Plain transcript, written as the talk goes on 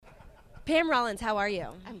Pam Rawlins, how are you?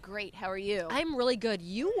 I'm great. How are you? I'm really good.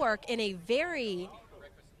 You work in a very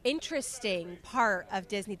interesting part of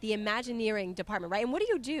Disney, the Imagineering department, right? And what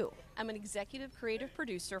do? I'm an executive creative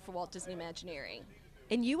producer for Walt Disney Imagineering.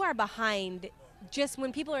 And you are behind, just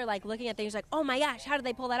when people are like looking at things like, oh my gosh, how did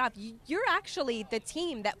they pull that off? You're actually the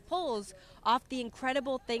team that pulls off the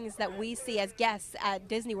incredible things that we see as guests at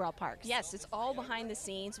Disney World parks. Yes, it's all behind the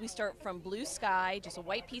scenes. We start from blue sky, just a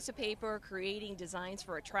white piece of paper, creating designs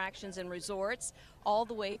for attractions and resorts, all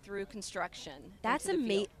the way through construction. That's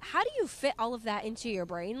amazing. How do you fit all of that into your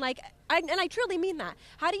brain? And I truly mean that.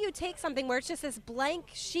 How do you take something where it's just this blank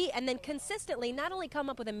sheet and then consistently not only come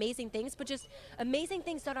up with amazing things, but just amazing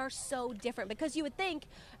things that are so different? Because you would think,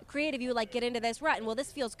 creative, you would like get into this rut and well,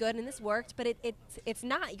 this feels good and this worked, but it's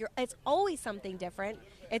not. It's always something different.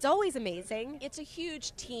 It's always amazing. It's a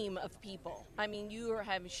huge team of people. I mean, you are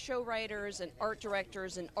having show writers and art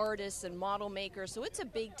directors and artists and model makers, so it's a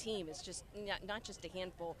big team. It's just not just a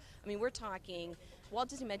handful. I mean, we're talking, Walt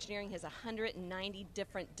Disney Imagineering has 190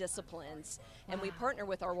 different disciplines, and we partner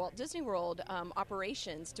with our Walt Disney World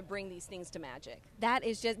operations to bring these things to magic. That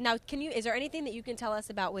is just, now is there anything that you can tell us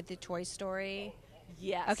about with the Toy Story?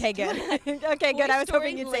 Yes. Okay, good. Okay, good. I was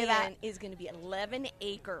hoping you'd say that. Is going to be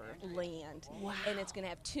 11-acre land. Wow. And it's going to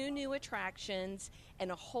have 2 new attractions and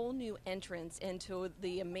a whole new entrance into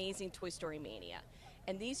the amazing Toy Story Mania.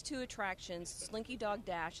 And these 2 attractions, Slinky Dog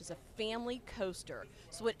Dash is a family coaster.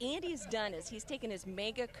 So what Andy has done is he's taken his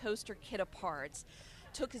mega coaster kit apart,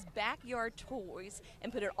 took his backyard toys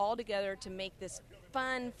and put it all together to make this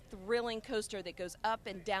fun, thrilling coaster that goes up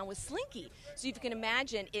and down with Slinky. So if you can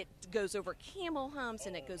imagine, it goes over camel humps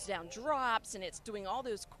and it goes down drops and it's doing all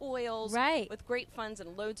those coils with great funs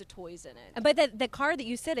and loads of toys in it. But the car that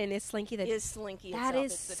you sit in is Slinky. Is Slinky that itself.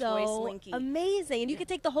 is It's the so toy Slinky. amazing. And you could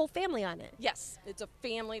take the whole family on it. Yes, it's a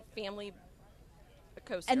family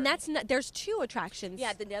coaster. And there's 2 attractions.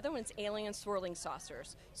 Yeah, the other one's Alien Swirling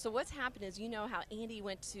Saucers. So what's happened is, you know how Andy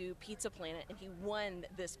went to Pizza Planet and he won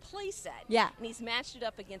this play set. Yeah. And he's matched it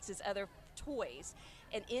up against his other toys.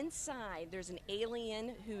 And inside, there's an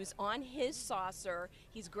alien who's on his saucer.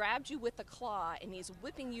 He's grabbed you with a claw and he's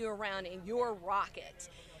whipping you around in your rocket.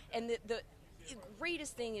 And the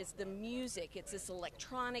greatest thing is the music. It's this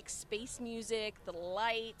electronic space music, the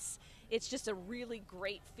lights. It's just a really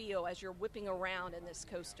great feel as you're whipping around in this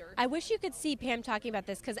coaster. I wish you could see Pam talking about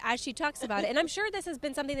this, because as she talks about it, and I'm sure this has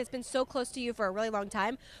been something that's been so close to you for a really long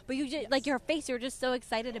time, but you just, like your face, you're just so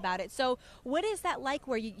excited about it. So what is that like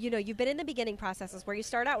where you've been in the beginning processes where you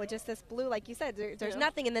start out with just this blue, like you said, there's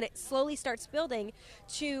nothing, and then it slowly starts building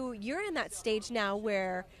to you're in that stage now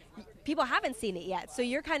where people haven't seen it yet. So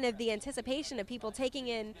you're kind of the anticipation of people taking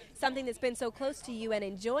in something that's been so close to you and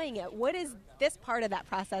enjoying it. What is this part of that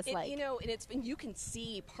process like? And you can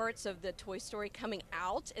see parts of the Toy Story coming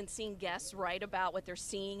out and seeing guests write about what they're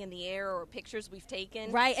seeing in the air or pictures we've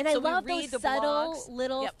taken. Right, and so I love those subtle blogs,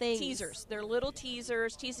 little things. Teasers. They're little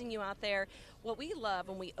teasers teasing you out there. What we love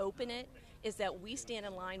when we open it is that we stand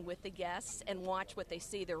in line with the guests and watch what they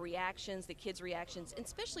see, their reactions, the kids' reactions, and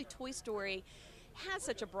especially Toy Story has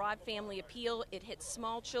such a broad family appeal. It hits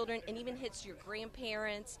small children and even hits your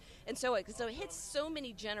grandparents, and so it hits so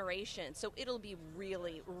many generations. So it'll be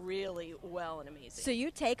really, really well and amazing. So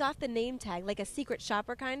you take off the name tag like a secret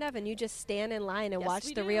shopper kind of, and you just stand in line and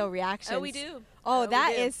watch the real reactions. Oh, we do. Oh,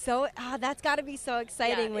 that is so. That's got to be so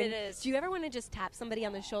exciting. Yeah, it is. Do you ever want to just tap somebody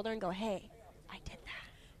on the shoulder and go, "Hey, I did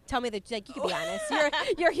that"? Tell me that, like, you can be honest.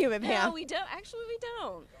 You're human, Pam. No, we don't. Actually, we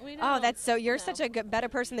don't. Oh, that's so. You're such a better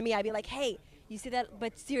person than me. I'd be like, "Hey, you see that?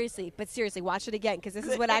 But seriously, watch it again, because this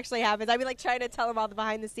is what actually happens." I'd be like trying to tell them all the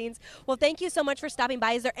behind the scenes. Well, thank you so much for stopping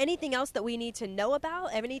by. Is there anything else that we need to know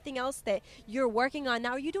about? Anything else that you're working on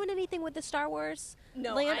now? Are you doing anything with the Star Wars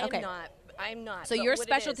land? I'm not. So your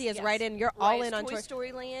specialty is right in. You're all in on Toy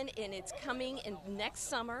Story Land, and it's coming in next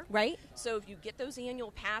summer. Right. So if you get those annual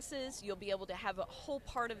passes, you'll be able to have a whole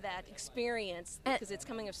part of that experience because it's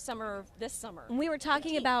coming this summer. We were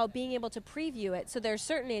talking about being able to preview it. So there's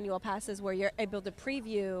certain annual passes where you're able to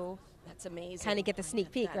preview. That's amazing. Kind of get the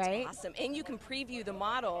sneak peek, right? That's awesome. And you can preview the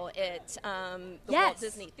model at the Walt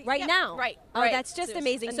Disney. Right now. Right. Oh, that's just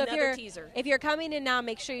amazing. So teaser. if you're coming in now,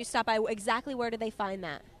 make sure you stop by. Exactly where do they find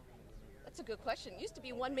that? That's a good question. It used to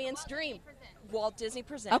be one man's dream. Walt Disney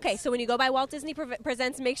Presents. Okay, so when you go by Walt Disney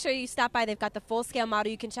Presents, make sure you stop by. They've got the full-scale model.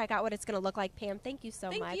 You can check out what it's going to look like. Pam, thank you so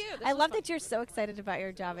much. Thank you. I love that you're so excited about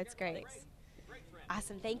your job. It's great.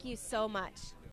 Awesome. Thank you so much.